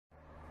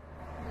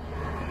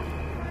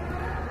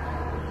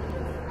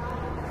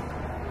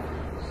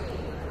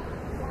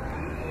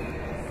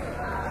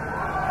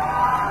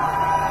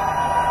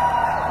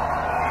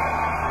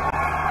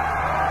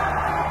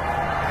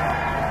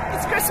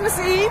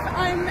Christmas Eve.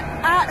 I'm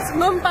at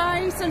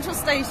Mumbai Central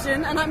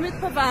Station and I'm with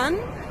Pavan.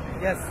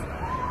 Yes.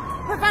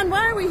 Pavan,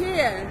 why are we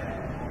here?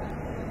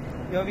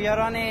 We are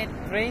on a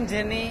train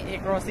journey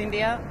across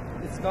India.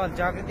 It's called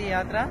Jagriti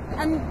Yatra.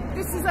 And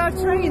this is our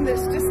train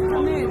that's just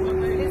come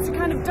in. It's a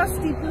kind of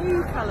dusty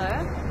blue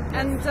colour,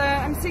 and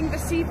I'm seeing the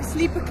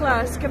sleeper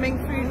class coming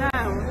through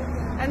now.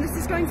 And this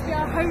is going to be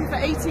our home for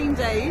 18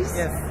 days.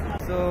 Yes.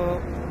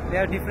 So we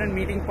have different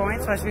meeting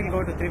points. First we'll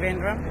go to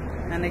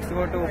Trivandrum, and next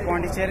go to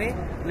Pondicherry.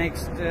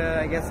 Next,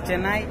 I guess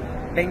Chennai,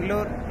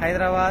 Bangalore,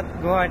 Hyderabad,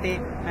 Guwahati,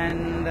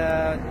 and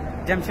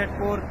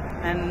Jamshedpur,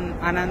 and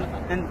Anand,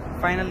 and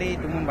finally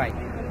to Mumbai.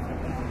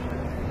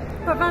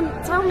 Pavan,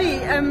 tell me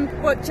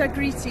what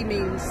Jagriti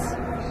means.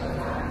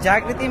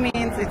 Jagriti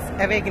means it's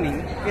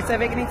awakening. It's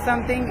awakening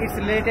something. It's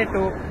related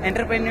to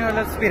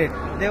entrepreneurial spirit.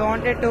 They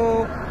wanted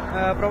to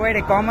provide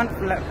a common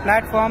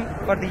platform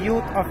for the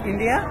youth of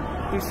India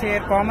to share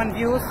common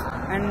views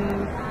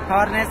and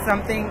harness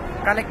something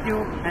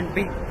collective and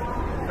big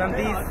from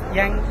these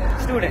young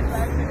students.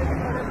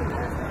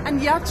 And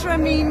Yatra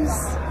means?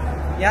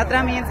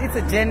 Yatra means it's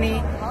a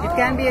journey. It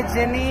can be a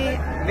journey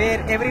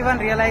where everyone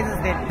realizes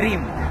their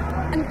dream.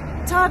 And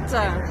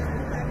Tata?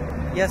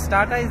 Yes,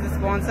 Tata is the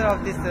sponsor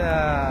of this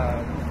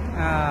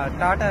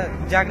Tata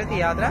Jagriti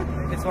Yatra.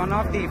 It's one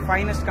of the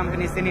finest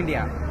companies in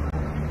India.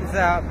 It's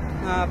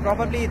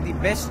probably the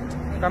best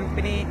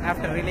company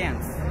after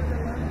Reliance.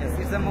 Yes,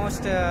 it's the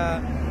most.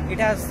 It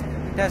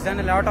has done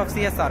a lot of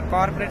CSR,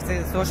 corporate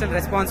social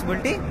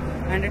responsibility,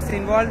 and it's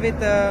involved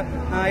with.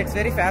 It's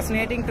very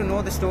fascinating to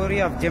know the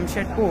story of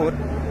Jamshedpur.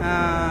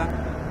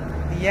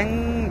 The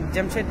young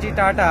Jamshedji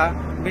Tata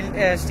built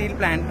a steel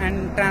plant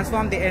and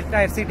transformed the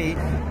entire city.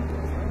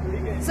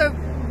 So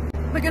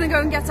we're going to go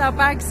and get our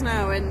bags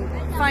now and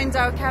find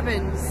our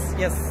cabins.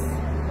 Yes,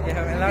 we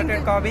have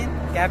allotted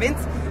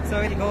cabins. So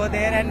we'll go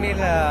there and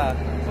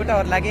we'll put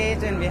our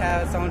luggage and we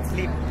have sound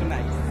sleep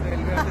tonight. So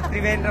we'll go to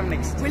Trivandrum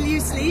next. Will you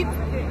sleep?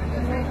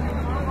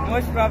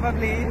 Most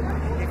probably,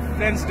 if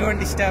friends don't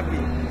disturb me.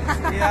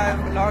 We have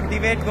a long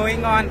debate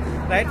going on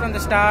right from the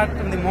start,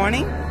 from the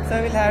morning.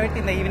 So we'll have it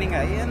in the evening,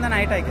 in the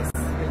night I guess.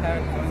 We'll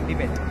have a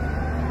debate.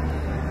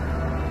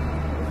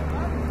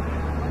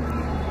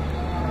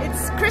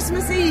 It's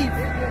Christmas Eve.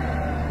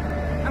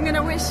 I'm going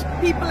to wish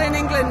people in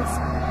England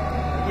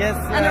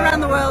and around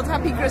the world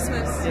Happy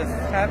Christmas. Yes,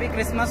 Happy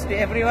Christmas to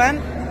everyone,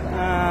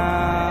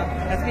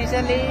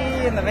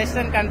 especially in the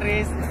Western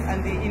countries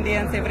and the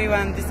Indians,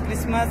 everyone. This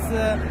Christmas,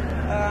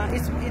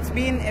 it's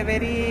been a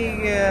very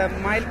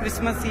mild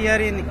Christmas here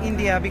in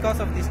India because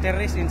of these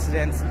terrorist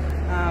incidents.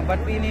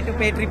 But we need to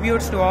pay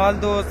tributes to all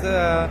those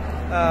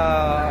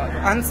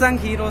unsung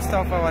heroes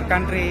of our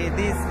country,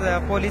 these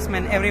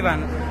policemen,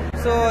 everyone.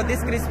 So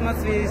this Christmas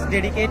is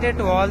dedicated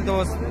to all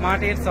those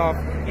martyrs of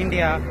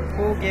India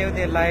who gave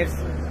their lives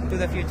to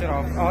the future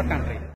of our country.